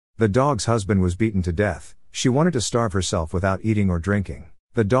The dog's husband was beaten to death. She wanted to starve herself without eating or drinking.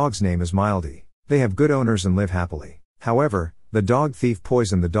 The dog's name is Mildy. They have good owners and live happily. However, the dog thief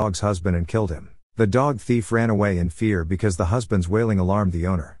poisoned the dog's husband and killed him. The dog thief ran away in fear because the husband's wailing alarmed the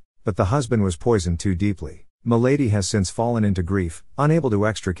owner. But the husband was poisoned too deeply. Milady has since fallen into grief, unable to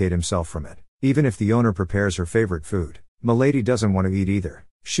extricate himself from it. Even if the owner prepares her favorite food, Milady doesn't want to eat either.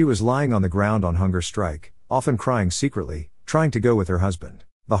 She was lying on the ground on hunger strike, often crying secretly, trying to go with her husband.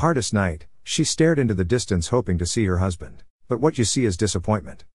 The hardest night, she stared into the distance hoping to see her husband. But what you see is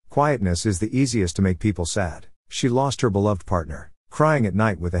disappointment. Quietness is the easiest to make people sad. She lost her beloved partner, crying at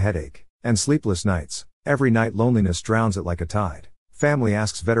night with a headache, and sleepless nights. Every night loneliness drowns it like a tide. Family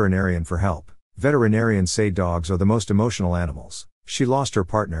asks veterinarian for help. Veterinarians say dogs are the most emotional animals. She lost her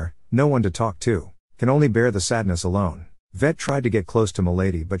partner, no one to talk to, can only bear the sadness alone. Vet tried to get close to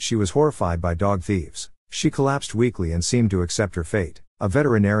Milady but she was horrified by dog thieves. She collapsed weakly and seemed to accept her fate. A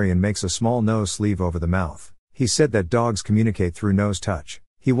veterinarian makes a small nose sleeve over the mouth. He said that dogs communicate through nose touch.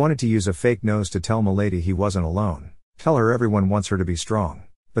 He wanted to use a fake nose to tell Milady he wasn't alone. Tell her everyone wants her to be strong.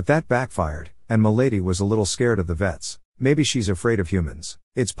 But that backfired, and Milady was a little scared of the vets. Maybe she's afraid of humans.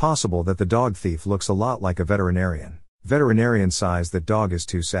 It's possible that the dog thief looks a lot like a veterinarian. Veterinarian sighs that dog is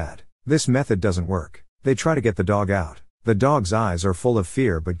too sad. This method doesn't work. They try to get the dog out. The dog's eyes are full of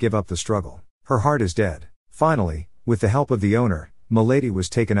fear but give up the struggle. Her heart is dead. Finally, with the help of the owner, Milady was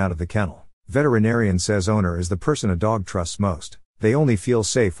taken out of the kennel. Veterinarian says owner is the person a dog trusts most. They only feel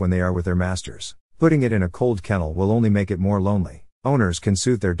safe when they are with their masters. Putting it in a cold kennel will only make it more lonely. Owners can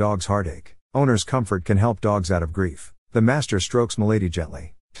soothe their dog's heartache. Owner's comfort can help dogs out of grief. The master strokes Milady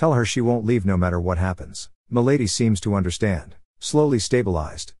gently. Tell her she won't leave no matter what happens. Milady seems to understand. Slowly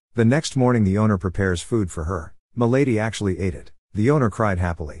stabilized. The next morning the owner prepares food for her. Milady actually ate it. The owner cried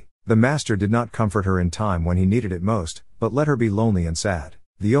happily. The master did not comfort her in time when he needed it most, but let her be lonely and sad.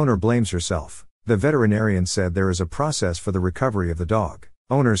 The owner blames herself. The veterinarian said there is a process for the recovery of the dog.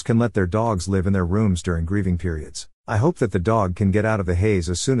 Owners can let their dogs live in their rooms during grieving periods. I hope that the dog can get out of the haze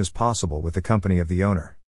as soon as possible with the company of the owner.